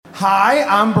Hi,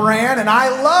 I'm Bran, and I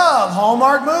love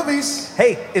Hallmark movies.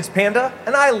 Hey, it's Panda,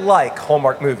 and I like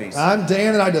Hallmark movies. I'm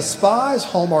Dan, and I despise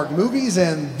Hallmark movies,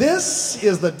 and this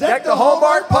is the Deck the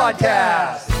Hallmark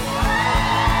Podcast.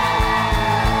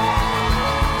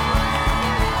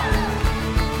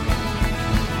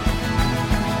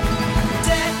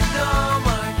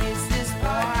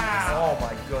 Oh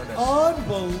my goodness.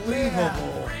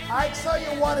 Unbelievable. I tell you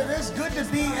what, it is good to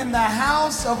be in the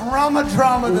house of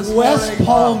RomaDrama this West morning.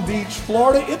 Palm Beach,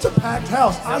 Florida. It's a packed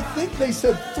house. I think they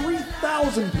said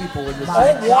 3,000 people in this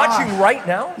house. Watching right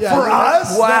now? Yeah. For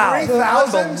us? Wow.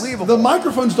 3,000? Unbelievable. The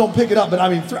microphones don't pick it up, but I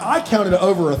mean, I counted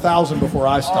over 1,000 before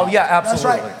I stopped. Oh, yeah, That's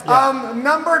absolutely. right. Yeah.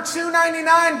 Number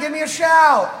 299, give me a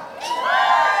shout.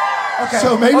 Okay.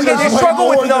 So maybe Okay, there's they way struggle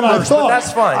more with than I numbers, but thought.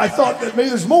 that's fine. I thought that maybe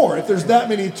there's more. If there's that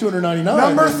many 299.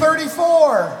 Number then-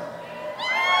 34.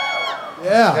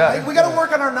 Yeah. Like, we got to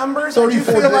work on our numbers. I do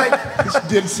 34 feel like... This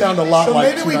did sound a lot So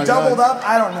like maybe we 299. doubled up.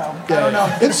 I don't know. I don't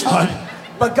know. It's fine.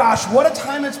 But gosh, what a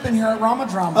time it's been here at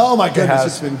RomaDrama. Oh my goodness, has.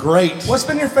 it's been great. What's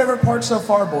been your favorite part so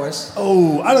far, boys?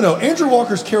 Oh, I don't know. Andrew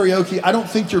Walker's karaoke, I don't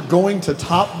think you're going to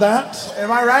top that.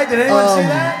 Am I right? Did anyone see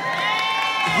that?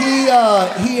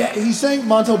 He sang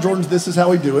Montel Jordan's This Is How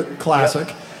We Do It,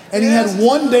 classic. And he Yes. had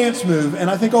one dance move,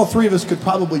 and I think all three of us could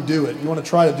probably do it. You want to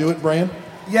try to do it, Bran?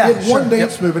 Yeah, He had sure. one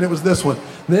dance move, and it was this one.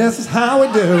 This is how we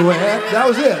do it. That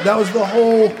was it. That was the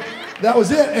whole, that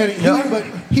was it. And but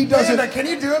he doesn't. Amanda, can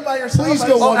you do it by yourself? Please I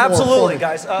go just- one Oh, more absolutely, for me.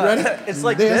 guys. Ready? It's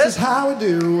like this this. is how we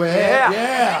do it. Yeah.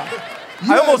 Yeah.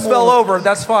 You I had almost fell more- over.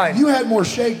 That's fine. You had more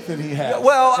shake than he had.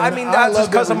 Well, I And mean, that's just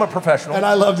loved 'cause it. I'm a professional. And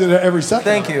I loved it every second.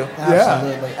 Thank you.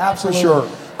 Absolutely, absolutely. For sure.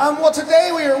 Well, today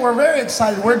we're very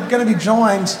excited. We're going to be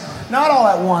joined, not all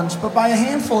at once, but by a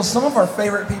handful of some of our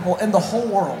favorite people in the whole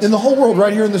world. In the whole world,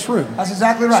 right here in this room. That's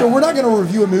exactly right. So we're not going to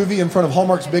review a movie in front of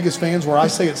Hallmark's biggest fans where I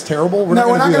say it's terrible. No,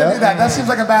 we're not going to do that. That seems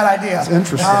like a bad idea. It's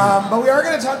interesting. But we are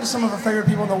going to talk to some of our favorite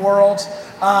people in the world.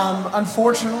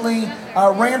 Unfortunately,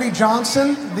 Randy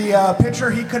Johnson, the pitcher,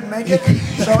 he couldn't make it.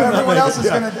 So everyone else is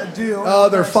going to do. Oh,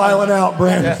 they're filing out,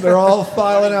 Brandon. They're all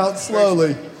filing out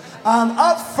slowly.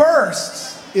 Up first.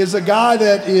 Is a guy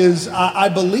that is, I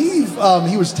believe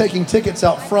he was taking tickets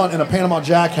out front in a Panama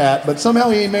Jack hat, but somehow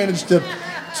he managed to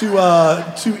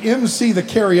MC the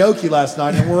karaoke last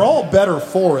night, and we're all better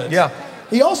for it. Yeah.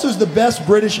 He also is the best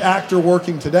British actor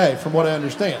working today, from what I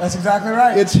understand. That's exactly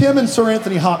right. It's him and Sir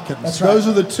Anthony Hopkins. That's right. Those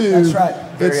are the two. That's right.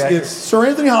 Very accurate. It's Sir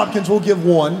Anthony Hopkins will give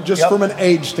one, just Yep. from an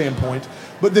age standpoint.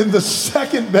 But then the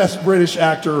second best British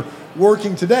actor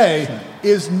working today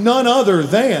is none other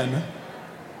than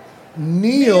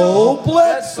Neal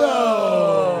Bledsoe.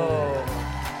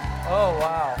 Oh,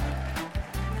 wow.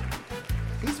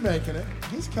 He's making it.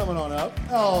 He's coming on up.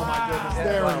 Oh my goodness,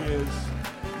 there wow. he is.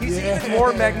 He's Yeah. even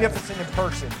more magnificent in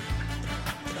person.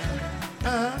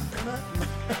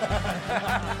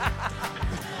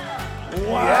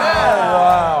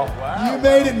 Wow. Wow. You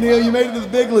made it, Neal. You made it to the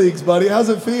big leagues, buddy. How's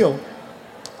it feel?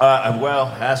 Well,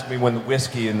 ask me when the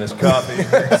whiskey in this coffee.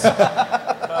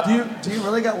 Do you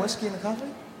really got whiskey in the coffee?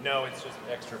 No, it's just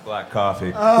extra black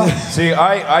coffee. Oh. See,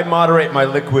 I moderate my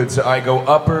liquids. I go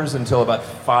uppers until about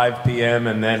 5 p.m.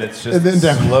 and then it's just And then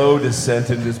down. slow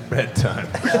descent into bedtime.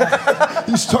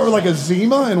 You start with like a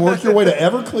Zima and work your way to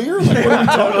Everclear? Like, what are we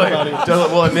talking about here?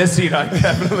 Well, in this heat, I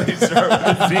definitely start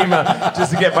with a Zima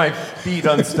just to get my feet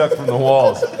unstuck from the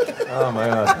walls. Oh my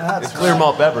God! It's clear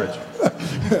malt beverage.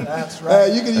 That's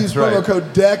right. You can use That's promo right.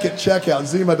 code DECK at checkout,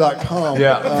 Zima.com.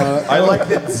 Yeah, I like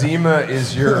that Zima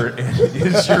is your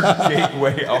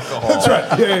gateway alcohol. That's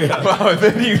right. Yeah. Wow,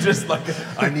 then you just like,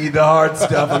 I need the hard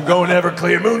stuff. I'm going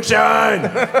Everclear moonshine.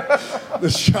 The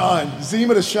Shine.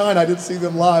 Zima to Shine. I did see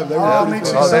them live. They were Oh, pretty me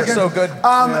too. cool. Oh, they're so good.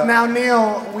 Now,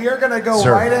 Neal, we are going to go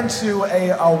Sir. right into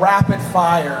a rapid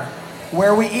fire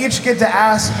where we each get to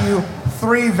ask you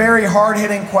 3 very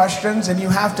hard-hitting questions, and you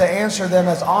have to answer them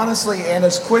as honestly and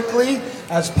as quickly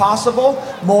as possible.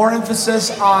 More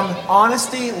emphasis on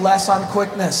honesty, less on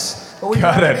quickness. But we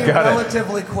Got have to it, be got it.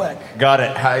 relatively quick. Got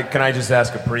it. Can I just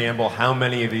ask a preamble? How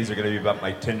many of these are going to be about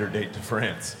my Tinder date to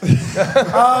France?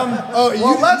 Oh,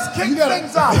 Well, let's kick you gotta-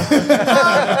 things off.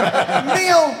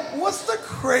 Neal, what's the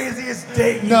craziest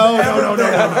date you've No, ever no,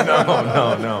 no, been?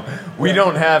 no, No. We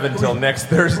don't have until next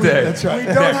Thursday. That's right.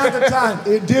 We don't have the time.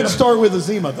 It did start with a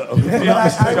Zima, though. I will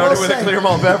Started with say- a clear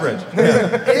malt beverage.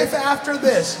 If after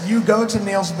this you go to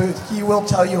Neal's booth, he will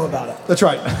tell you about it. That's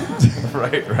right.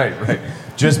 Right.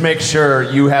 Just make sure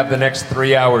you have the next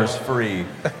 3 hours free.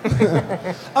 Neal,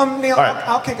 All right.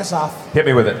 I'll kick us off. Hit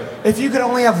me with it. If you could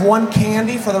only have one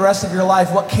candy for the rest of your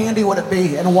life, what candy would it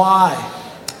be and why?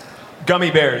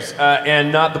 Gummy bears,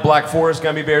 and not the Black Forest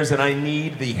gummy bears, and I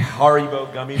need the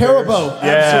Haribo gummy bears. Haribo,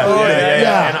 absolutely.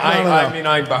 And No. I mean,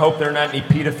 I hope there are not any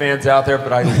PETA fans out there,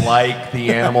 but I like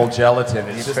the animal gelatin.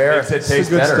 It just makes it taste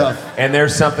good better. stuff. And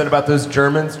there's something about those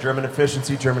Germans, German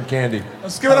efficiency, German candy.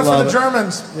 Let's give it up for the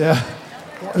Germans. Yeah.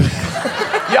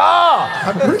 Yeah!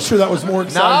 I'm pretty sure that was more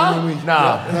exciting than we...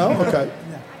 Nah. No? Okay.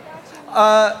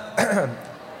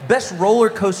 Best roller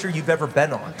coaster you've ever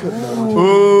been on?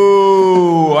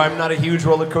 Ooh, I'm not a huge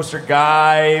roller coaster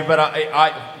guy, but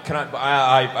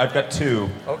I've got two.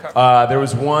 Okay. There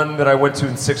was one that I went to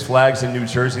in Six Flags in New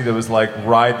Jersey that was like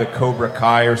Ride the Cobra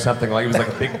Kai or something. Like it was like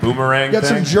a big boomerang. Got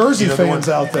some thing. Jersey the fans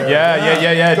one- out there.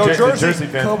 Yeah. Go The Jersey. Jersey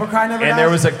fans. Cobra Kai never And dies. there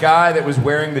was a guy that was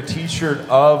wearing the T-shirt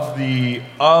of the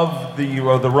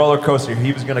roller coaster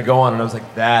he was going to go on, and I was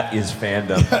like, that is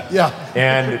fandom. Yeah.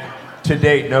 And to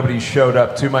date, nobody showed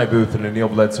up to my booth in a Neal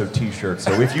Bledsoe T-shirt.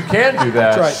 So if you can do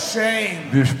that, That's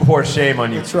Shame. pour shame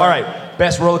on you. That's right. All right,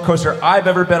 best roller coaster I've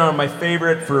ever been on. My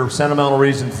favorite for sentimental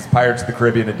reasons is Pirates of the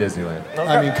Caribbean at Disneyland.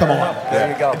 I mean, come on.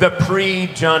 There you go. The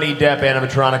pre-Johnny Depp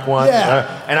animatronic one.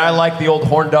 Yeah. And I like the old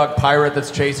horn dog pirate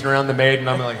that's chasing around the maid, and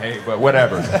I'm like, hey, but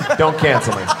whatever. Don't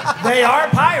cancel me. They are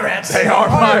pirates. They are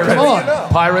pirates. Come on.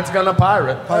 Pirates gonna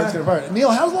pirate. Pirates gonna pirate.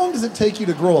 Neal, how long does it take you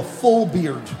to grow a full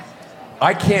beard?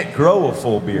 I can't grow a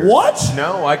full beard. What?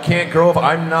 No, I can't grow.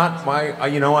 I'm not my.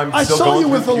 I'm I still saw going you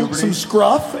with through puberty. some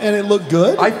scruff, and it looked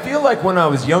good. I feel like when I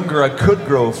was younger, I could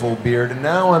grow a full beard, and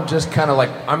now I'm just kind of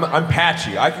like I'm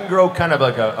patchy. I can grow kind of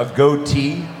like a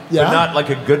goatee, Yeah? but not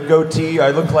like a good goatee. I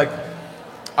look like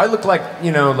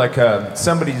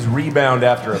somebody's rebound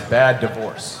after a bad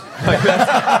divorce. Like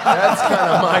that's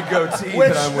kind of my goatee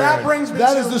Which that I'm that wearing. brings me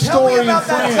That to is the tell me story in about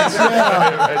that.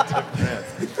 France.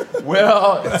 Yeah.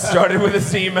 Well, it started with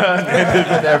Acima and ended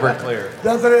with Everclear.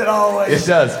 Doesn't it always? It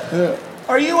does.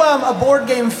 Are you a board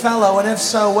game fellow? And if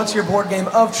so, what's your board game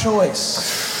of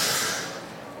choice?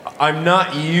 I'm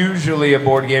not usually a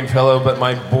board game fellow, but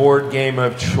my board game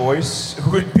of choice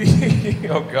would be,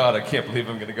 oh God, I can't believe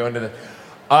I'm going to go into this.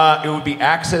 It would be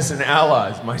Axis and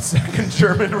Allies, my second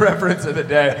German reference of the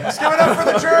day. Let's give it up for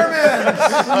the Germans.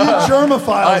 You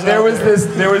germophiles. There out was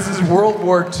there. this World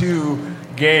War II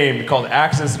game called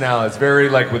Axis and Allies. Very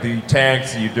like with the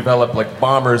tanks, you develop like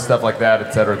bombers, stuff like that,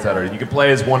 et cetera, et cetera. And you could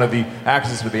play as one of the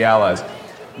Axis with the Allies.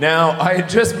 Now, I had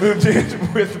just moved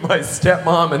in with my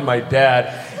stepmom and my dad,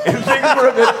 and things were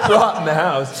a bit fraught in the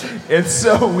house. And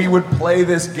so we would play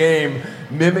this game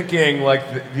mimicking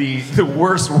like the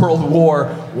worst world war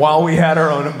while we had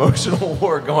our own emotional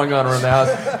war going on around the house.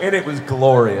 And it was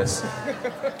glorious.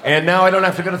 And now I don't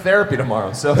have to go to therapy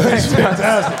tomorrow. So thanks, guys.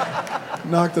 Fantastic.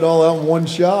 Knocked it all out in one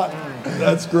shot.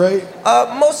 That's great.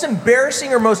 Most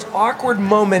embarrassing or most awkward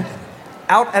moment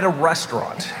out at a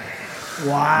restaurant?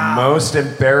 Wow. Most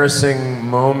embarrassing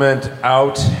moment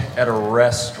out at a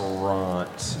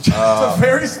restaurant. It's a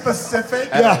very specific.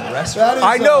 Yeah, restaurant? that is,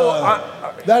 I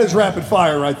know. that is rapid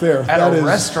fire right there. At That a is-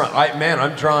 restaurant.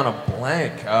 I'm drawing a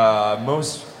blank.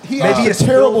 Most. He Maybe asked you a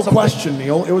terrible spilled something. question,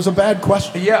 Neal. It was a bad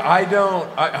question. Yeah, I don't.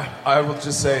 I will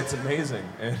just say it's amazing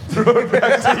and throw it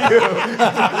back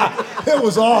to you. It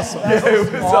was awesome.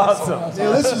 It was awesome.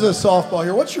 Neal, this is a softball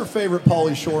here. What's your favorite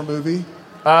Pauly Shore movie?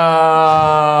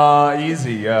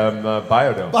 Easy.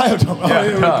 Biodome. Biodome. Oh,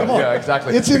 Yeah, come on. yeah,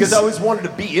 exactly. It's because ins- I always wanted to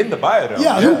be in the Biodome.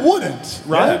 Yeah, who wouldn't,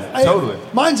 right? Yeah, totally.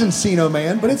 Mine's Encino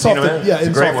Man, but it's Encino off the Man? yeah, It's a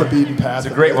it's great off one. the beaten path.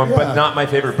 It's a great one, Yeah. but not my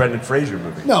favorite Brendan Fraser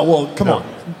movie. No, well, come No.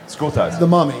 on. School Ties. The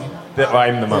Mummy.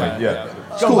 I'm the Mummy. Yeah.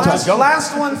 School last, Ties.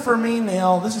 last one for me,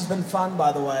 Neal. This has been fun,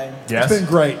 by the way. Yes. It's been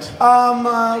great.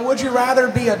 Would you rather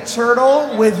be a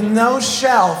turtle with no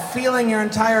shell, feeling your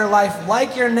entire life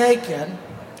like you're naked,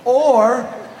 or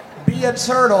be a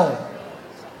turtle?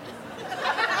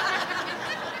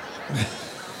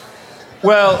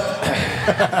 Well,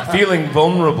 feeling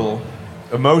vulnerable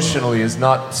emotionally is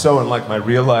not so unlike my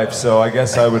real life, so I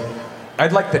guess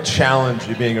I'd like the challenge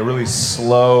of being a really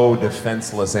slow,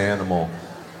 defenseless animal.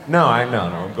 No,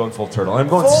 I'm going full turtle. I'm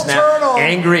going Full turtle.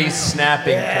 angry,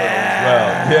 snapping turtle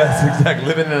as well. Yes, exactly.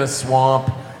 Living in a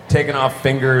swamp, taking off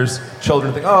fingers.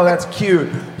 Children think, oh, that's cute.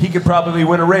 He could probably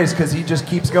win a race because he just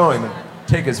keeps going.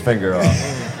 Take his finger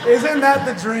off. Isn't that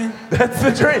the dream? That's the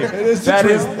dream. It is the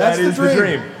dream. That's the the dream.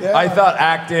 dream. Yeah. I thought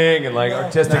acting and like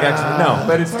artistic action. No,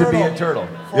 but it's to be a turtle.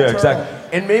 Yeah, exactly.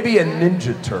 And maybe a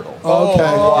ninja turtle. Okay.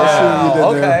 I see what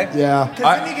you did there. okay. Yeah.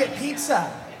 Because then you get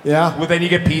pizza Yeah. Well, then you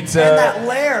get pizza and that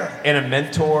lair. and a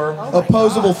mentor.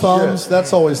 Opposable thumbs.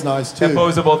 That's always nice too.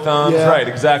 Opposable thumbs, Yeah. right?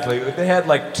 Exactly. They had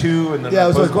like two, and then Yeah, it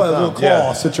was like opposable a little thumbs.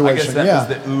 claw situation, I guess that yeah.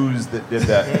 was the ooze that did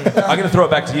that. I'm gonna throw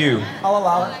it back to you. I'll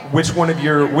allow it. Which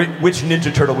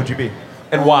ninja turtle would you be?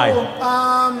 And why?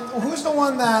 Who's the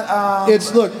one that?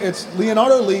 It's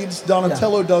Leonardo leads,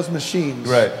 Donatello does machines.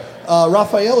 Right.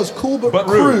 Raphael is cool but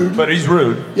crude. But he's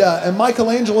rude. Yeah, and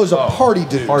Michelangelo is a party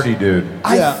dude. Party dude.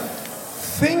 I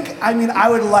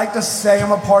would like to say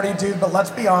I'm a party dude, but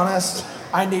let's be honest,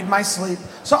 I need my sleep.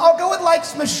 So I'll go with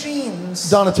likes machines.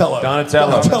 Donatello.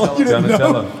 You didn't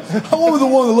know. I went with the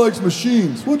one that likes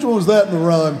machines. Which one was that in the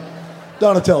rhyme?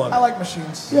 Donatello. I like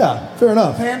machines. Yeah, fair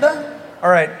enough. Panda? All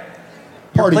right.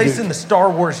 You're Party placed dude. in the Star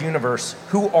Wars universe.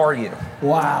 Who are you?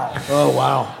 Wow. Oh,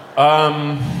 wow.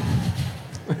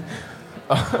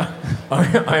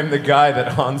 I'm the guy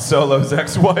that Han Solo's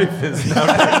ex-wife is now.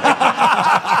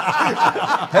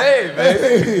 Hey,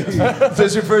 baby. Is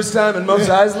this your first time in Mos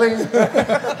Eisley?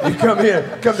 You come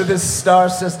to this star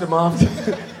system often?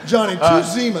 Johnny, 2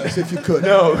 Zimas if you could.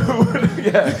 No.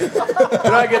 Yeah.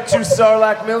 Can I get 2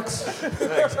 Sarlacc milks?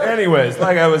 Thanks. Anyways,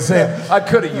 like I was saying, I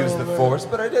could have used the Force,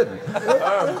 but I didn't.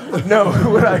 No,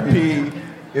 who would I be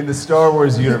in the Star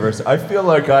Wars universe? I feel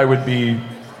like I would be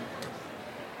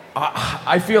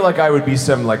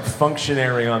some like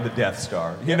functionary on the Death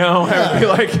Star. You know,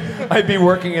 I'd be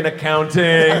working in accounting.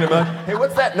 And I'm like, hey,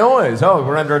 what's that noise? Oh,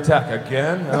 we're under attack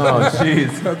again. Oh,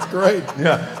 jeez. That's great.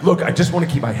 Yeah. Look, I just want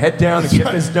to keep my head down and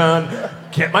get this done,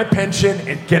 get my pension,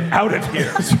 and get out of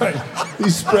here. That's right.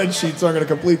 These spreadsheets aren't going to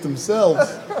complete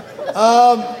themselves.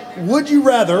 Would you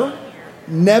rather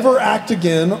never act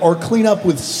again or clean up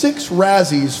with 6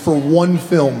 Razzies for 1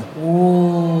 film?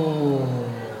 Ooh.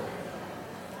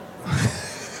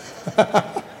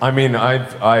 I mean,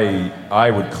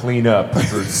 I would clean up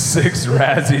for 6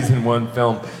 Razzies in 1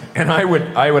 film, and I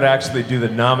would actually do the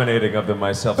nominating of them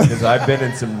myself because I've been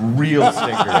in some real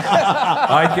stinkers.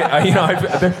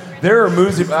 There are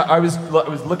movies. I was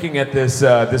looking at this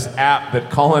app that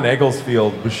Colin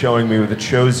Egglesfield was showing me that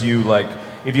shows you like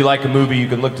if you like a movie, you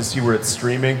can look to see where it's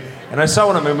streaming. And I saw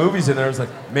one of my movies in there. I was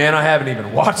like, man, I haven't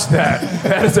even watched that.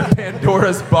 That is a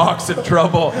Pandora's box of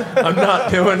trouble. I'm not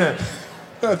doing it.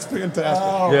 That's fantastic.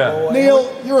 Oh, yeah. boy.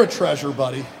 Neal, you're a treasure,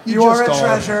 buddy. You are a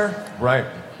treasure. Right.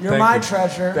 You're my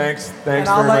treasure. Thanks and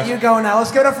I'll let you go now.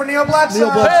 Let's give it up for Neal Bledsoe.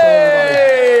 Neal Bledsoe.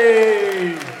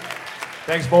 Hey!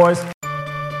 Thanks, boys.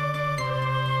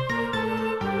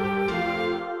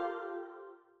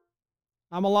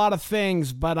 I'm a lot of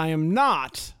things, but I am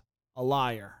not a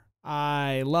liar.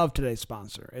 I love today's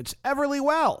sponsor. It's Everly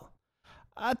Well.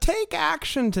 Take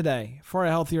action today for a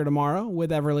healthier tomorrow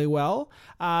with Everly Well.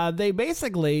 They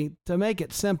basically, to make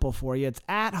it simple for you, it's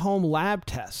at-home lab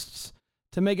tests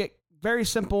to make it very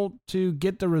simple to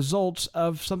get the results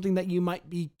of something that you might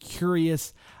be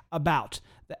curious about.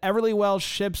 The Everly Well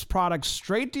ships products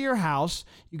straight to your house.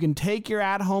 You can take your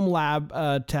at-home lab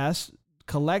test,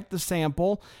 collect the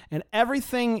sample, and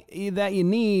everything that you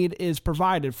need is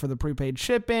provided for the prepaid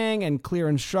shipping and clear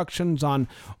instructions on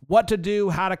what to do,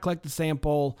 how to collect the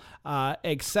sample,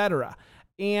 etc.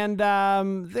 And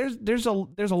there's a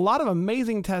lot of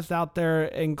amazing tests out there,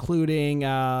 including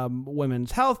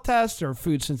women's health tests or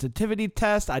food sensitivity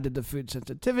tests. I did the food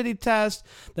sensitivity test.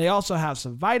 They also have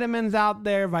some vitamins out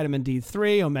there, vitamin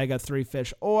D3, omega-3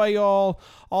 fish oil,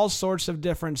 all sorts of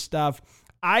different stuff.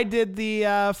 I did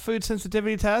the food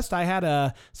sensitivity test. I had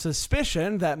a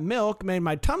suspicion that milk made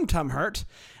my tum-tum hurt,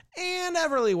 and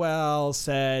Everly Well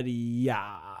said,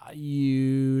 yeah,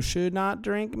 you should not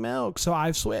drink milk. So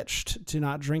I've switched to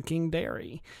not drinking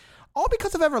dairy, all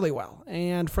because of Everly Well.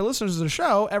 And for listeners of the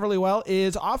show, Everly Well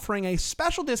is offering a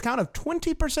special discount of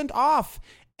 20% off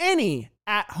any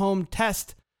at-home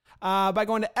test by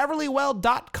going to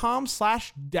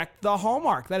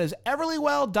everlywell.com/deckthehallmark. That is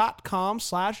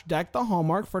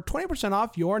everlywell.com/deckthehallmark for 20%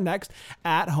 off your next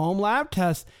at-home lab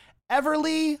test.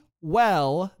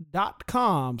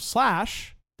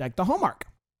 everlywell.com/deckthehallmark.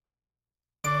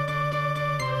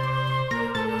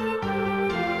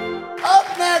 Up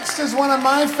next is one of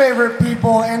my favorite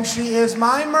people, and she is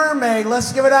my mermaid.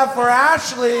 Let's give it up for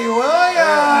Ashley Williams.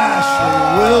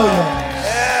 Ashley Williams.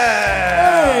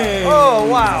 Hey. Oh,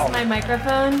 wow. This is my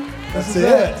microphone. That's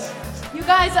it. You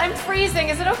guys, I'm freezing.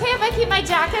 Is it okay if I keep my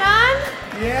jacket on?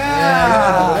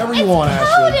 Yeah. Whatever you want, It's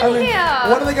Ashley. cold in here.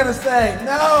 What are they going to say?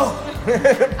 No.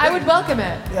 I would welcome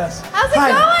it. Yes. How's it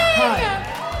Hi. going?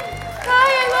 Hi,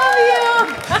 I love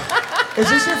you. Is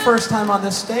this your first time on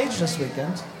this stage this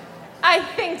weekend? I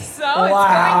think so. Wow. It's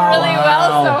going really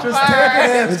well so Just far. take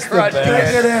it in. It's the best.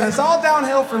 Take it in. It's all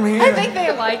downhill from here. I think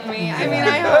they like me. I mean,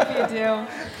 I hope you do.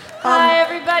 Hi,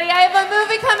 everybody. I have a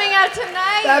movie coming out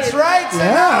tonight. That's right.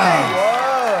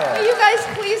 Yeah. Will you guys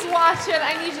please watch it?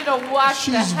 I need you to watch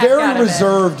the She's heck very out of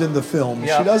reserved in the film.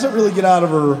 Yeah. She doesn't really get out of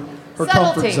her comfort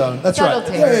Subtlety. zone. That's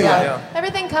Subtlety. right. Yeah.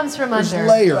 Everything comes from There's under.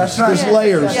 layers. That's right. There's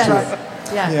layers Yes. to it.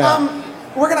 Yeah. Yeah.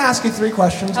 We're going to ask you 3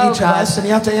 questions, Oh, each God. of us, and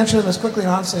you have to answer them as quickly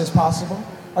and honestly as possible.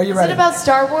 Are you Is ready? it about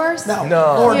Star Wars? No.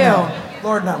 Lord, no.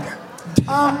 Lord, no.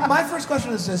 My first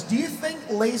question is this. Do you think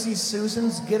lazy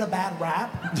Susans get a bad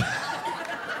rap?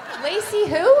 Lazy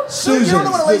who? You don't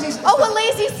know what a lazy Susan is? Oh, a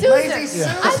lazy Susan. Lazy Susan.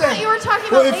 I thought you were talking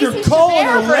Well, about if Lazy you're calling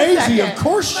Chabert her for a lazy, second. of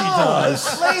course she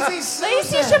does. Lazy Susan.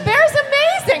 Lazy Chabert's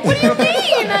amazing. What do you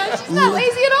mean? She's not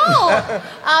lazy at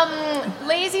all.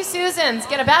 Lazy Susans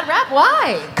get a bad rap.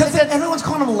 Why? Because everyone's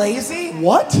calling them lazy?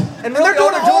 What? And they're really all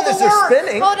doing they're all doing is the they're work.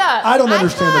 spinning. Hold up. I don't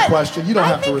understand the thought- question. You don't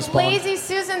have to I respond. think lazy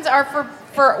Susans are for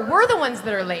we're the ones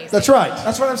that are lazy. That's right.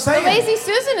 That's what I'm The saying. lazy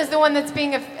Susan is the one that's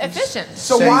being efficient.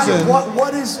 So Susan.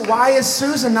 why is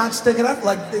Susan not sticking up?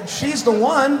 Like, she's the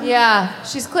one. Yeah,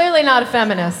 she's clearly not a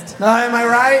feminist. Am I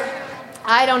right?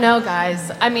 I don't know,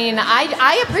 guys. I mean,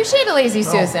 I appreciate a lazy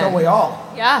Susan. Don't we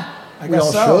all? Yeah. I We guess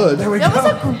all so. should. There we That go.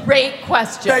 was a great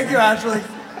question. Thank you, Ashley.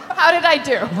 How did I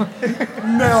do?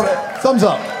 Nailed it. Thumbs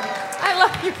up. I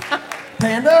love you.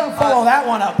 Panda, follow that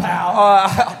one up, pal.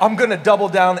 I'm gonna double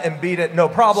down and beat it. No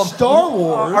problem. Star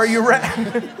Wars. Are you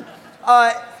ready?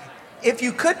 If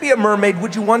you could be a mermaid,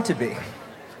 would you want to be?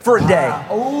 For a day.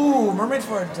 Ooh, mermaid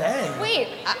for a day. Wait,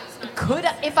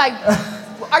 if I?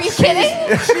 Are you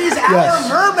kidding? She's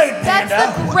Yes. our mermaid, Panda.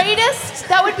 That's the greatest.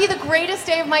 That would be the greatest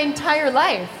day of my entire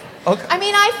life. Okay. I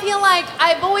mean, I feel like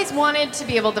I've always wanted to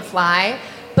be able to fly,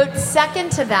 but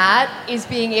second to that is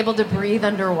being able to breathe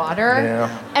underwater. Yeah.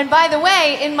 And by the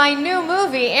way, in my new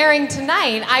movie airing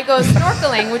tonight, I go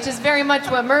snorkeling, which is very much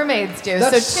what mermaids do.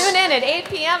 That's so tune in at 8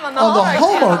 p.m. on the On the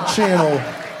Hallmark Hallmark Channel.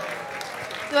 Channel.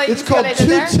 It's called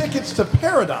 2 Tickets to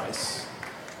Paradise.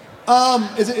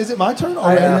 Is it my turn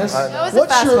already? That was a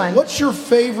fast one. What's your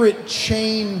favorite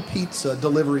chain pizza,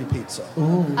 delivery pizza?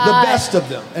 The best of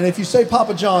them. And if you say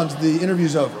Papa John's, the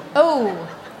interview's over. Oh,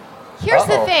 here's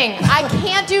the thing. I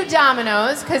can't do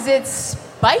Domino's because it's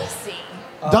spicy.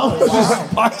 Domino's is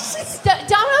spicy.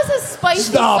 Domino's has spicy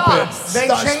Stop sauce. it. They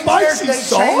Stop. changed Spicy their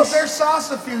sauce?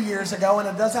 sauce a few years ago, and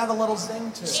it does have a little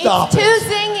zing to it. Stop It's it. too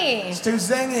zingy. It's too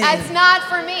zingy. It's not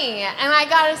for me. And I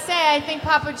gotta say, I think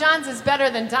Papa John's is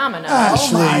better than Domino's.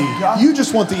 Ashley, my God. you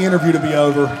just want the interview to be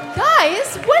over.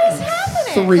 Guys, what is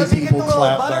happening? 3 Because you get the people little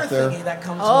clap butter back there. thingy that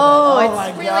comes Oh, with it. it's my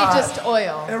really God. just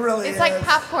oil. It really It's like is.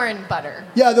 popcorn butter.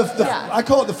 Yeah, Yeah. I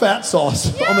call it the fat sauce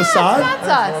on the Yeah, side. it's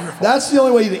hot sauce. That's the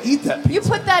only way to eat that pizza. You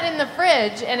put that in the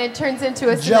fridge and it turns into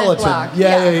a cement Gelatin. block.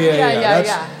 Yeah. yeah.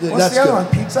 That's What's the other good. one?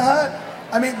 Pizza Hut?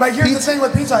 I mean, but here's the thing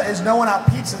with Pizza Hut is no one out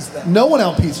pizzas them. No one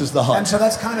out pizzas the And hut. so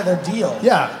that's kind of their deal.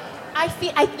 Yeah.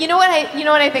 You know what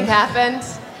I think happened?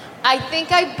 I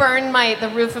think I burned the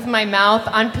roof of my mouth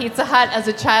on Pizza Hut as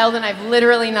a child, and I've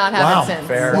literally not had Wow. it since.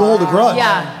 Fair. You hold a grudge.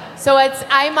 Yeah. So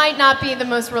I might not be the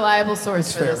most reliable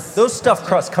source for this. Those stuffed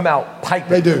crusts come out piping.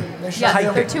 They do.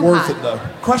 Yeah, they're too Worth hot. it though.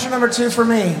 Question number 2 for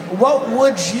me. What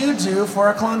would you do for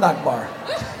a Klondike bar?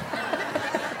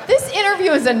 This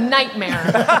interview is a nightmare.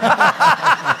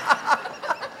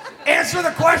 Answer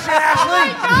the question, Oh my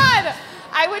Ashley. God!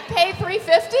 I would pay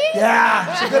 $350.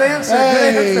 Yeah, it's a good answer.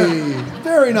 Good answer. Hey,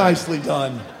 very nicely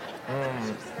done.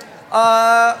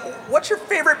 What's your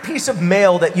favorite piece of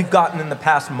mail that you've gotten in the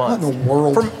past What month? in the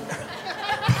world? From-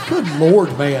 Good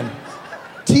Lord, man.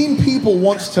 Teen People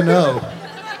wants to know.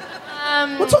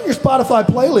 What's on your Spotify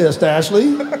playlist,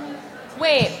 Ashley?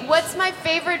 Wait, what's my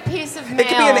favorite piece of mail? It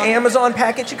could be an Amazon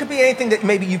package. It could be anything that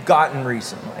maybe you've gotten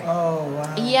recently.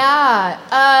 Yeah.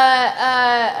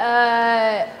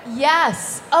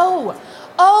 Yes. Oh.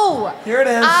 Here it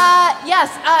is.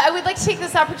 Yes. I would like to take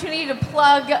this opportunity to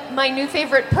plug my new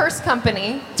favorite purse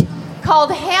company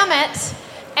called Hammett.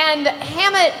 And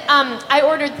Hammett, I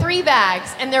ordered 3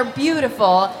 bags, and they're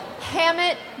beautiful.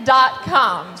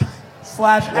 Hammett.com.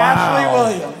 /Ashley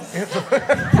Williams.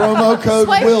 Promo code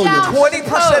Swipe Williams. down.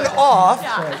 20% off.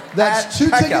 Yeah. That's 2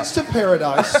 Checkout. tickets to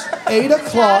Paradise, 8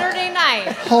 o'clock, Saturday night.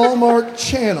 Hallmark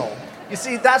Channel. You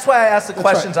see, that's why I asked the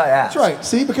questions I asked. That's right.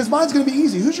 See, because mine's going to be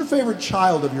easy. Who's your favorite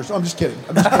child of yours? I'm just kidding.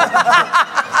 It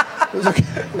was a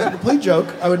complete joke.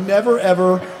 I would never,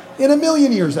 ever, in a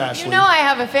million years, Ashley. You know I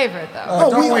have a favorite, though.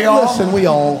 Don't we all? Listen, we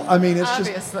all. I mean, it's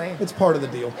Obviously. just, it's part of the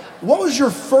deal. What was your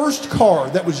first car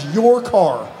that was your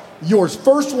car? Yours,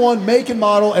 first one, make and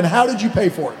model, and how did you pay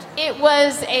for it? It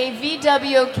was a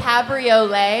VW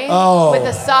Cabriolet Oh. with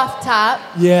a soft top.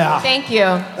 Yeah. Thank you.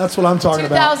 That's what I'm talking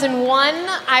about. 2001,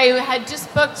 I had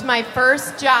just booked my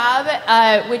first job,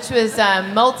 which was a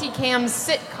multicam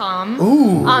sitcom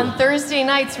Ooh. on Thursday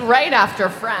nights right after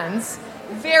Friends.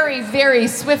 Very, very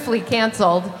swiftly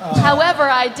canceled. However,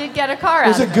 I did get a car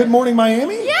Was out it of Good Morning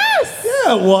Miami? Yes!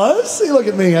 Yeah, it was. See, look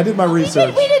at me. I did my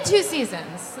research. We did 2 seasons.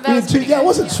 So that You was did two- pretty yeah, it good.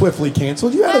 wasn't swiftly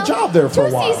canceled. You had a Well, job there for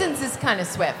a while. 2 seasons is kind of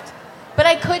swift. But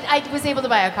I was able to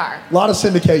buy a car. A lot of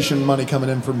syndication money coming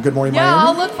in from Good Morning Yeah, Miami.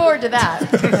 I'll look forward to that.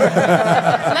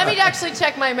 Let me actually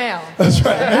check my mail. That's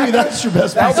right. Maybe that's your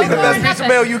best That'll piece be of the mail. best piece of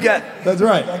mail you get. That's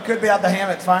right. That could be out the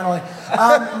Hammett finally.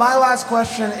 My last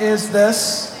question is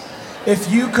this. If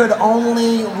you could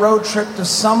only road trip to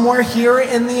somewhere here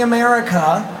in the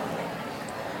America,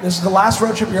 this is the last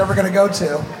road trip you're ever going to go to.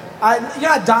 You're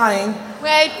not dying.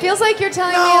 Wait, it feels like you're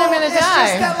telling me I'm going to it's die.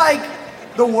 just that,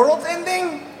 like, the world's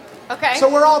ending, Okay.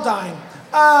 so we're all dying.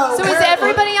 So is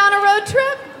everybody on a road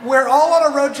trip? We're all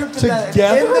on a road trip together.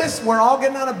 Together? In this, we're all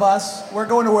getting on a bus. We're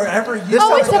going to wherever you Oh,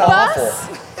 want it's to a go. bus?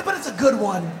 Yeah, but it's a good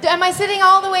one. Am I sitting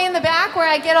all the way in the back where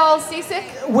I get all seasick?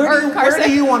 Where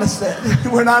do you want to sit?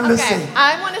 We're not in the Okay, seat.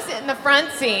 I want to sit in the front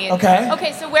seat. Okay.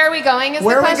 Okay, so where are we going is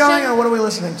Where the are we question? going and what are we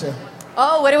listening to?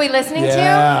 Oh, what are we listening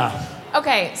Yeah. to?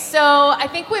 Okay, so I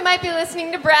think we might be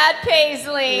listening to Brad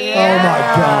Paisley. Oh my My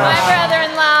gosh.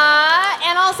 brother-in-law.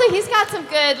 And also he's got some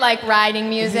good like riding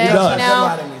music, He does. you Good know,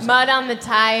 riding music. mud on the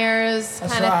tires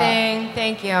That's kind of right. thing.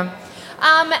 Thank you.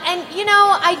 And you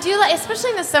know, I do like, especially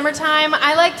in the summertime,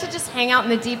 I like to just hang out in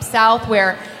the deep south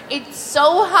where it's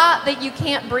so hot that you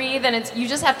can't breathe and you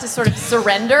just have to sort of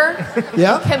surrender,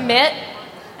 Yeah. commit.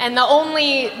 And the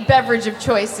only beverage of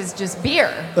choice is just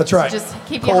beer. That's right. To just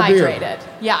keep Cold you beer. hydrated.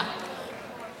 Yeah.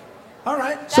 All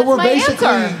right. So That's we're my basically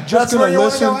answer. just That's where going to you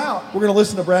wanna listen. go out. We're going to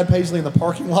listen to Brad Paisley in the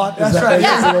parking lot. Is That's that right.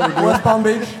 basically Yeah. what we're doing? West Palm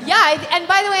Beach. Yeah, and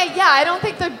by the way, I don't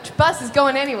think the bus is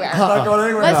going anywhere. Not going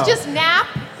anywhere. Let's No. just nap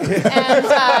and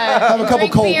Have a couple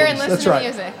drink cold beer ones. and listen That's to right.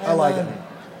 music. I like it.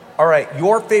 All right,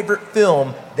 your favorite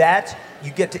film that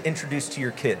you get to introduce to your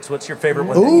kids. What's your favorite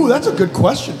one? Ooh, that's a good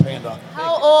question, Panda.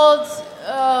 How old?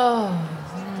 Oh.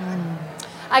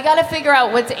 I gotta figure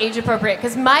out what's age appropriate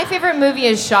because my favorite movie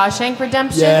is Shawshank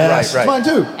Redemption. Yes, Right, right. mine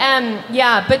too.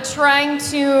 Yeah, but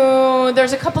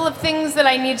there's a couple of things that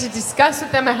I need to discuss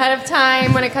with them ahead of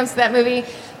time when it comes to that movie.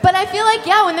 But I feel like,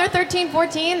 when they're 13,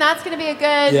 14, that's going to be a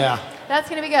good, Yeah. that's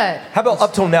going to be good. How about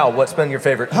up till now? What's been your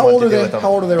favorite How one old to are do they? with them? How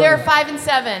old are they? They're right 5 and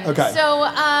 7. Okay.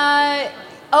 So,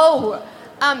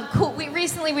 cool.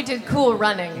 Recently we did Cool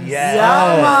Runnings.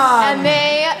 Yeah. And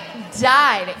they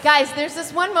died. Guys, there's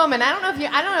this one moment. I don't know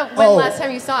when last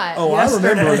time you saw it. Oh, I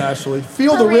remember it actually.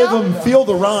 Feel For the real? rhythm, feel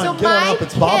the rhyme. So Get on my up,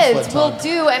 it's bobsled kids will time.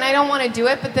 do, and I don't want to do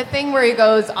it, but the thing where he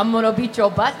goes, I'm going to beat your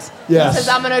butt. Yes. He says,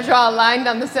 I'm going to draw a line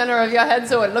down the center of your head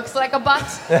so it looks like a butt.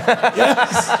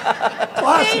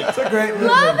 Classic. It's a great movie.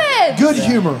 Love it. Good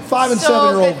humor. 5 and So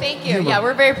 7-year-old. good. Thank you. humor. Yeah,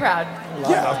 we're very proud.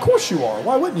 Yeah, of course you are.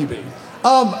 Why wouldn't you be?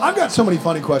 I've got so many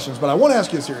funny questions, but I want to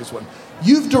ask you a serious one.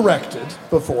 You've directed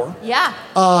before. Yeah.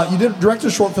 You directed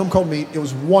a short film called Meat. It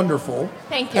was wonderful.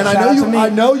 Thank you. And Shout out to Meat. I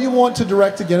know you want to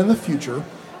direct again in the future.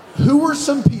 Who are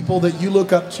some people that you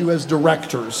look up to as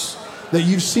directors that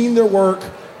you've seen their work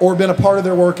or been a part of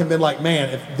their work and been like, man,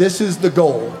 if this is the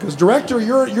goal? Because director,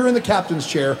 you're in the captain's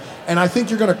chair, and I think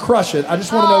you're going to crush it. I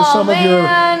just want to know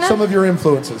some of your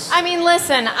influences. I mean,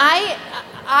 listen,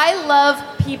 I love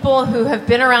people who have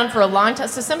been around for a long time.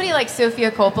 So somebody like Sofia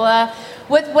Coppola,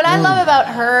 what I love about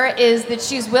her is that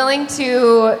she's willing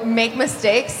to make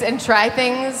mistakes and try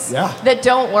things that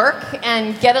don't work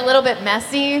and get a little bit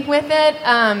messy with it.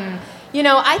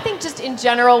 I think just in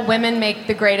general, women make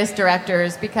the greatest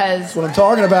directors because... That's what I'm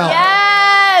talking about.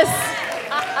 Yes!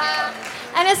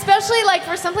 And especially like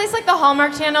for someplace like the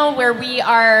Hallmark Channel where we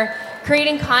are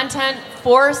creating content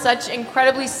for such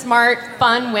incredibly smart,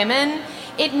 fun women,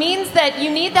 it means that you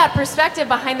need that perspective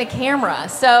behind the camera.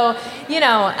 So,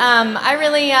 I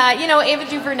really, Ava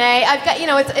DuVernay, I've got,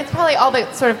 it's probably all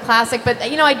the sort of classic, but,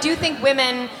 I do think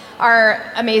women are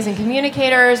amazing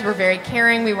communicators. We're very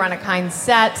caring. We run a kind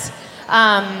set.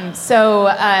 So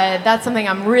that's something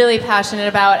I'm really passionate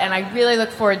about, and I really look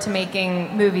forward to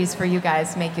making movies for you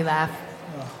guys, make you laugh.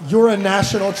 You're a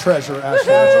national treasure,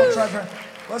 Ashley. National treasure.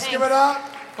 Let's give it up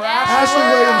for Ashley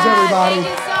Williams, everybody.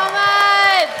 Thank you so much.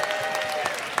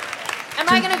 Am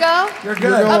I going to go? You're good.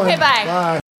 You're going. Okay, bye.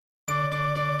 Bye.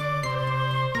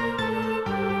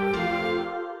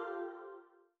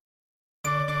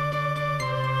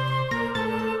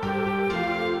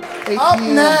 Up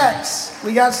next,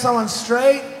 we got someone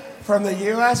straight from the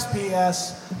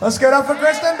USPS. Let's get up for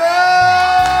Kristen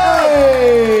Bell!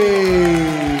 Hey!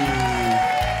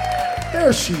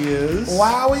 There she is.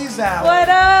 Wowie zowie. What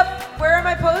up? Where are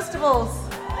my postables?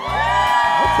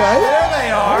 Okay. There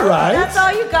they are. All right. That's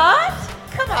all you got?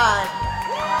 Come on.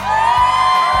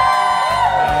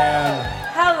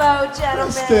 Hello,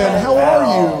 gentlemen. Kristen, how are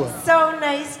you? So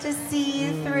nice to see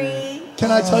you three. Can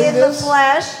I tell you in this? the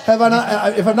flesh. Have I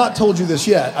not? If I've not told you this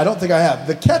yet, I don't think I have.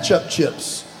 The ketchup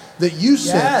chips that you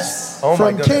sent Yes. Oh my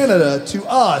from goodness. Canada to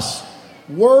us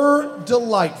were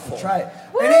delightful. That's right.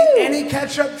 Woo! Any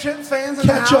ketchup chip fans in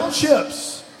the Ketchup house?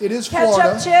 chips. It is Ketchup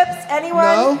Florida. chips,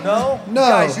 anyone? No? No.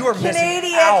 Guys, you are missing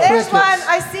Canadian. out. There's Crickets. one.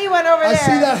 I see one over I there.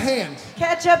 see that hand.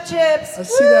 Ketchup chips. I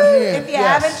see that hand, If you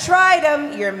yes. haven't tried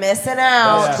them, you're missing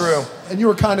out. That's true. And you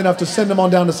were kind enough to send them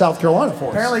on down to South Carolina for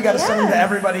us. Apparently, you got to send them to Yes.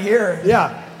 everybody here.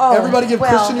 Yeah. Oh, Everybody give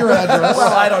well. Kristen your address.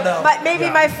 Well, I don't know. Maybe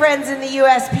my friends in the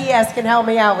USPS can help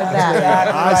me out with that.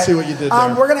 Exactly I right. see what you did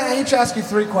there. We're going to each ask you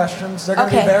 3 questions. They're going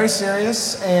to Okay. be very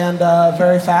serious and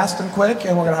very fast and quick,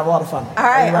 and we're going to have a lot of fun. All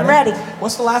right, Are you I'm ready.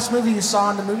 What's the last movie you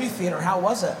saw in the movie theater? How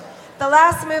was it? The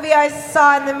last movie I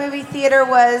saw in the movie theater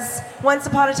was Once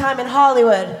Upon a Time in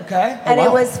Hollywood. Okay. And Oh, it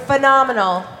wow. was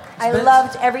phenomenal. I been-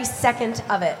 loved every second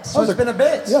of it. So it's been a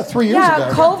bit. Yeah, 3 years ago.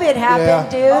 Yeah, COVID happened,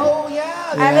 dude. Oh, yeah.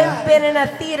 I haven't been in a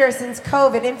theater since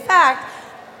COVID. In fact,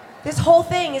 this whole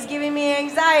thing is giving me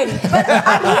anxiety. But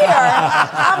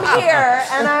I'm here,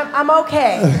 and I'm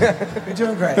okay. You're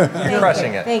doing great. You're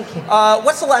crushing it. Thank you.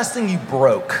 What's the last thing you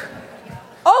broke?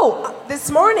 Oh, this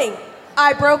morning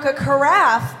I broke a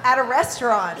carafe at a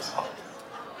restaurant.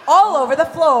 All over the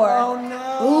floor. Oh,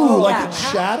 no. Ooh, like Yeah. it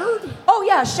shattered? Oh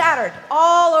yeah, shattered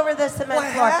all over the cement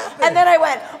What floor. happened? And then I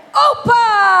went,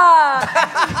 Opa!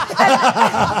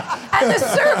 and the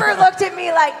server looked at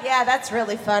me like, yeah, that's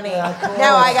really funny. Yeah, cool.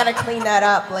 Now I gotta clean that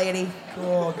up, lady.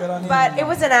 Cool. Good on you. But it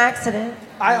was an accident.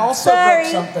 I also Sorry.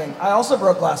 broke something. I also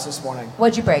broke glass this morning.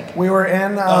 What'd you break? We were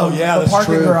in Oh, yeah, the that's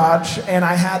parking true. garage, and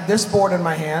I had this board in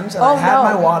my hands, and Oh, I had no.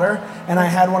 my water, and I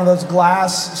had one of those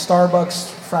glass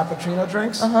Starbucks Frappuccino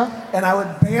drinks. And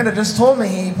Panda just told me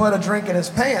he put a drink in his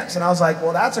pants, and I was like,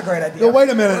 well, that's a great idea. No, wait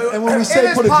a minute. And when we say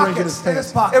his put a drink in pockets, his pants,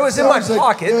 his pockets. It was in my it was a-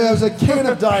 pocket. It was a can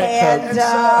of Diet And, Coke.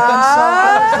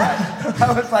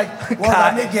 I was like, well,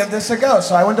 let me give this a go.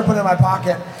 So I went to put it in my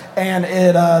pocket, and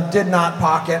it did not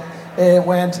pocket. It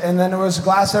went, and then there was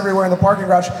glass everywhere in the parking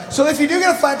garage. So if you do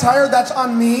get a flat tire, that's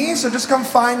on me. So just come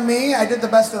find me. I did the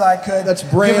best that I could. That's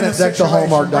Bran given at the situation.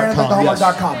 deckthehallmark.com, Bran at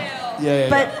deckthehallmark.com. Yeah.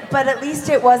 But at least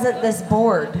it wasn't this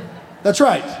board. That's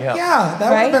right. Yeah. Yeah, that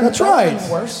Right? would have been, That's that would've right. been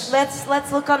worse.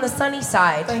 Let's look on the sunny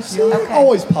side. Thank you. Okay.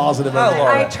 Always positive. Oh, Lord.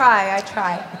 I try.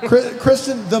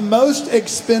 Kristen, the most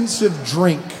expensive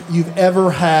drink you've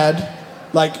ever had,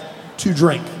 like, to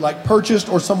drink, like purchased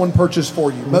or someone purchased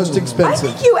for you, most I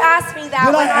expensive. think you asked me that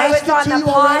Did when I ask was it on to the you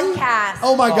already? podcast.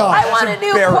 Oh my gosh. I want a new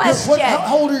embarrassing. question.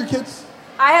 How old are your kids?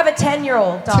 I have a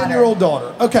 10-year-old daughter. 10-year-old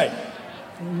daughter. Okay.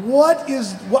 What?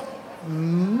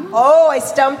 Oh, I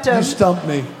stumped him. You stumped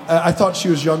me. I thought she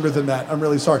was younger than that. I'm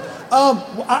really sorry.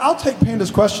 I'll take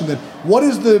Panda's question then. What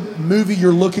is the movie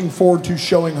you're looking forward to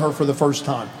showing her for the first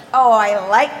time? Oh, I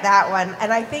like that one,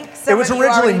 and I think some It was of you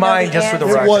originally already know mine, the just for the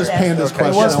answer record. It was to this. Panda's Okay.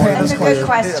 question. It was I wanna Panda's be That's a good clear.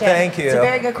 question. Thank you. It's a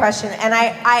very good question, and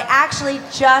I actually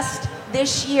just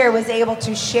this year was able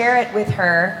to share it with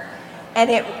her, and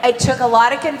it took a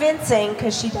lot of convincing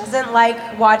because she doesn't like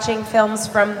watching films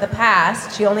from the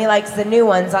past. She only likes the new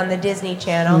ones on the Disney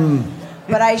Channel.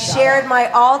 But I shared my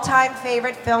all-time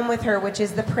favorite film with her, which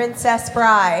is The Princess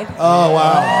Bride. Oh,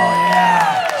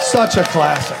 wow. Such a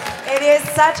classic. It is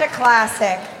such a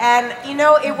classic. And, you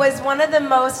know, it was one of the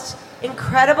most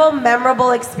incredible,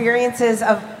 memorable experiences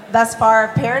of thus far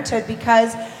of parenthood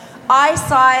because I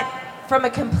saw it from a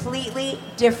completely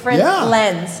different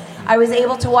lens. I was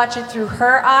able to watch it through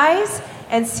her eyes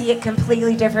and see it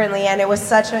completely differently, and it was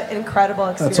such an incredible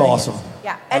experience. That's awesome.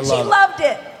 Yeah, and she love it. loved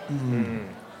it.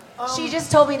 She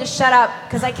just told me to shut up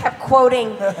because I kept quoting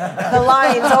the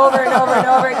lines over and over and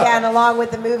over again along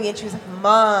with the movie, and she was like,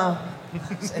 "Mom,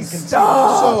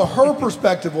 stop." So her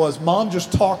perspective was, Mom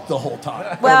just talked the whole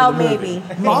time. Well, over the movie.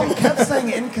 maybe. Mom kept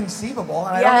saying inconceivable,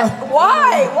 and I Yeah. don't know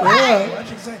Why? Why? what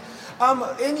she'd say.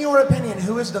 In your opinion,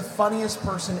 who is the funniest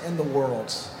person in the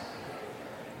world?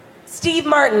 Steve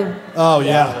Martin. Oh,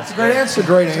 yeah. It's a great answer. It's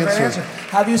a great It's answer.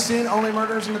 Have you seen Only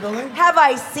Murders in the Building? Have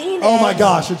I seen it? Oh, my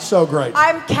gosh. It's so great.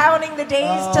 I'm counting the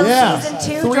days till Yeah. season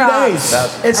 2 3 drops.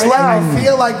 days. It's like I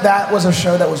feel like that was a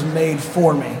show that was made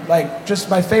for me. Like just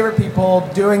my favorite people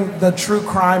doing the true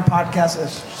crime podcast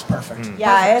is just perfect.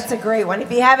 Yeah, it's a great one. If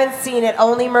you haven't seen it,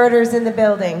 Only Murders in the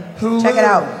Building. Hulu. Check it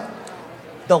out.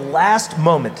 The last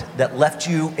moment that left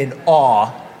you in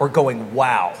awe or going,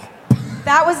 wow.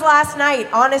 That was last night,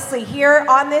 honestly, here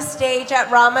on this stage at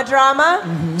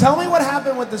RomaDrama. Tell me what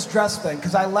happened with this dress thing,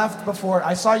 because I left before.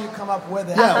 I saw you come up with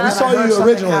it. Yeah, and we then saw I heard you something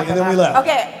originally, happen and then we after. left.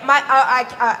 Okay,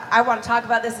 I want to talk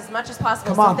about this as much as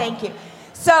possible, Come on. so thank you.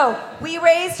 So, we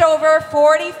raised over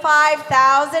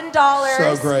 $45,000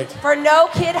 So great. for No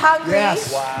Kid Hungry,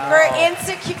 Yes. for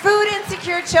food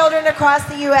insecure children across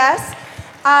the U.S.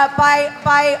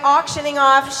 By auctioning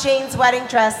off Shane's wedding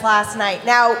dress last night.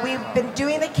 Now, we've been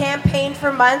doing the campaign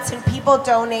for months, and people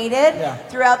donated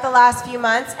throughout the last few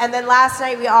months. And then last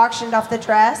night, we auctioned off the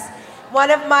dress. One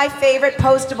of my favorite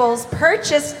postables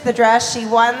purchased the dress. She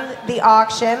won the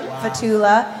auction,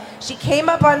 Fatula. She came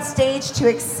up on stage to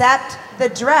accept the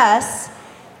dress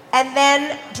and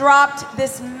then dropped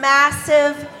this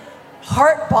massive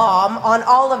heart bomb on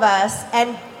all of us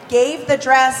and gave the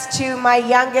dress to my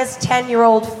youngest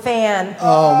 10-year-old fan,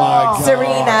 Oh my God.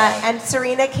 Serena. And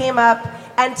Serena came up,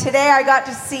 and today I got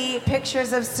to see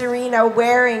pictures of Serena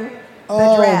wearing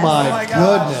the dress. Oh my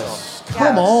goodness.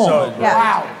 Come on.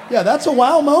 Yeah. Yeah, that's a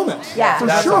wow moment. Yeah. For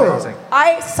That's sure. amazing.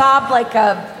 I sobbed like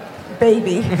a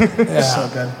baby. So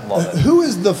good. Who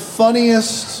is the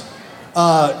funniest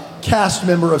cast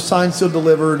member of Signed, Sealed,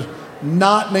 Delivered,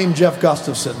 not named Jeff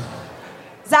Gustafson?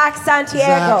 Zach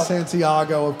Santiago. Zach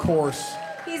Santiago, of course.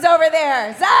 He's over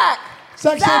there. Zach.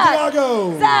 Zach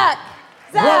Santiago. Zach.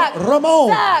 Zach. Ramon.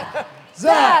 Zach.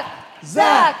 Zach.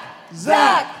 Zach.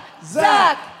 Zach.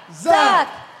 Zach. Zach.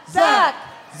 Zach.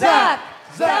 Zach.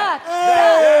 Zach.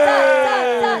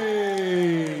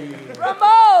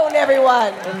 Ramon,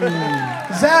 everyone.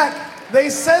 Zach, they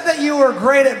said that you were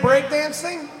great at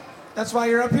breakdancing. That's why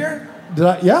you're up here?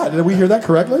 Did we hear that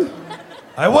correctly?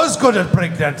 I was good at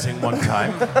breakdancing one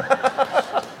time.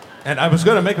 And I was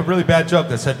going to make a really bad joke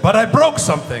that said, but I broke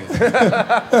something.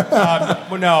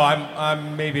 Well, no,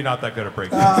 I'm maybe not that good at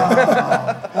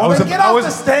breakdancing. Well, then get off the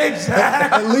stage,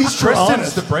 Zach. At least you're Kristen's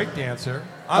honest. the breakdancer.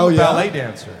 I'm a ballet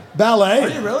dancer. Ballet? Are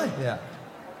you really? Yeah.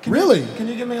 Really? Can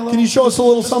you give me a little? Can you show us a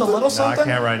little just something? A little No, I something?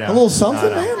 can't right now. A little something,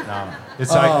 no, man? No.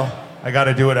 It's like, I got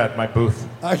to do it at my booth.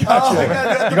 I got you. You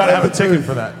got to have a ticket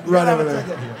for that. Right over there.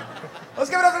 Let's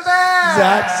give it up for Zach.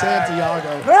 Zach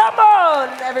Santiago. Ramon,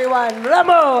 everyone.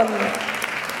 Ramon.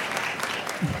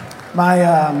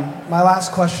 My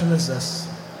last question is this: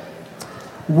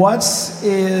 what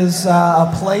is a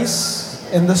place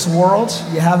in this world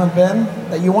you haven't been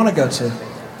that you want to go to?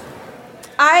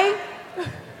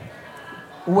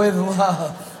 With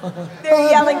love. They're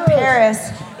yelling Paris.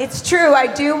 It's true, I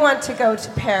do want to go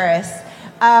to Paris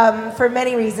for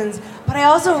many reasons, but I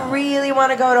also really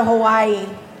want to go to Hawaii.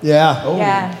 Yeah.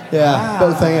 Yeah.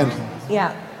 Both and.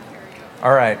 Yeah.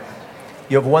 All right.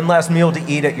 You have one last meal to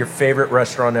eat at your favorite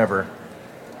restaurant ever.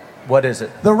 What is it?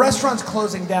 The restaurant's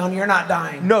closing down. You're not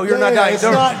dying. No, you're not dying. It's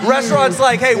The not restaurant's you.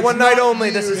 like, hey, It's one night not only.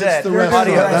 you, This is it's it. the restaurant.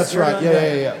 Adios. That's right.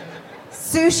 Yeah.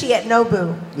 Sushi at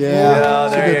Nobu. Yeah,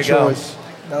 there it's a you good go. choice.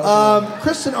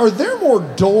 Kristen, are there more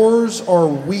doors or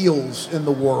wheels in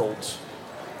the world?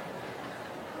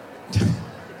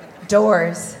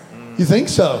 Doors. You think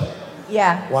so?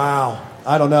 Yeah. Wow.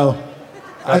 I don't know.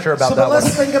 Not sure about So, that but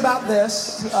let's one. think about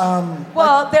this.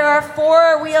 Well, there are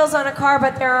 4 wheels on a car,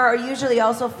 but there are usually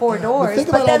also 4 doors. think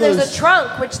But about then all there's those- a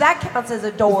trunk, which that counts as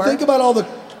a door. Think about all the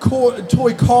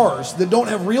toy cars that don't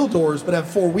have real doors but have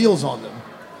 4 wheels on them.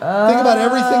 Think about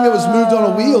everything that was moved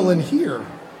on a wheel in here.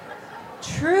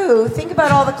 True. Think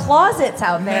about all the closets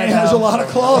out there. Man, there's a lot of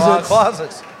closets.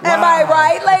 Closets. Am I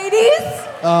right, ladies?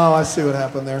 Oh, I see what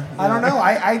happened there. I don't know.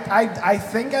 I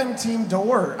think I'm team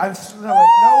door.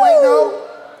 No.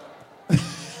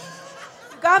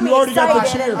 Got me You already got the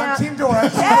excited. chair. and now- I'm team door.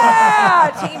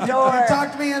 Yeah, team door. You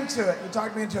talked me into it.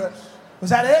 Was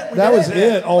that it? That was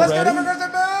it Let's get already? over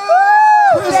Kristen Boo!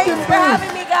 Thanks for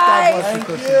having me, guys. Thank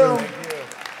you.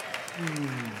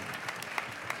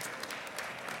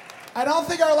 I don't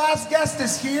think our last guest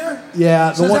is here.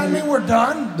 Yeah. So does that mean we're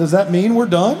done? Does that mean we're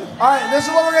done? All right, this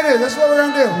is what we're gonna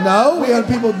do. No, we had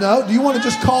people. No, do you want to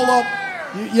just call up?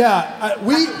 Yeah,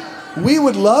 we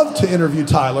would love to interview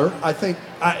Tyler. I think.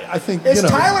 Is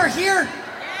Tyler here?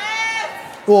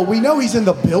 Well, we know he's in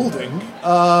the building.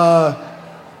 I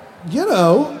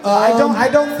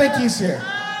don't think he's here.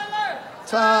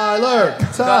 Tyler.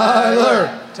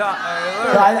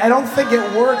 I don't think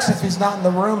it works if he's not in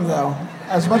the room, though.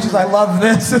 As much as I love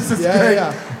this is great.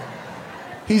 Yeah.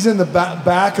 He's in the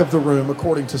back of the room,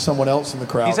 according to someone else in the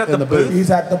crowd. He's at in the booth? He's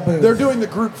at the booth. They're doing the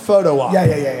group photo op.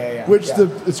 Yeah. Which Yeah.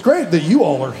 it's great that you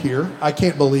all are here. I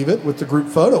can't believe it with the group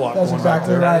photo op. That's going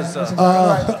exactly on. right. That is, That's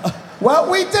exactly right.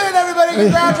 Well, we did it, everybody.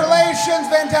 Congratulations.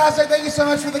 Fantastic. Thank you so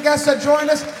much for the guests that joined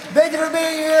us. Thank you for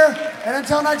being here. And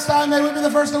until next time, may we be the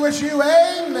first to wish you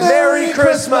a Merry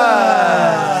Christmas.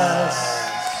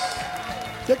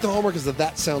 Deck the Hallmark is the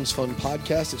That Sounds Fun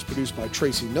podcast. It's produced by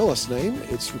Tracy Noah's name.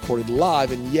 It's recorded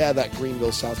live in that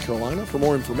Greenville, South Carolina. For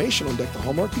more information on Deck the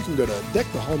Hallmark, you can go to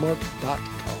deckthehallmark.com.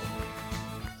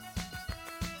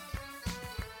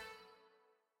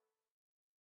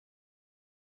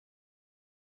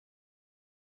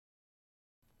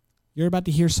 You're about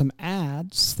to hear some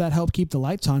ads. podcasts that help keep the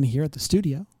lights on here at the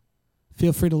studio.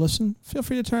 Feel free to listen. Feel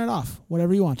free to turn it off,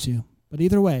 whatever you want to. But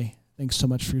either way, thanks so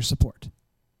much for your support.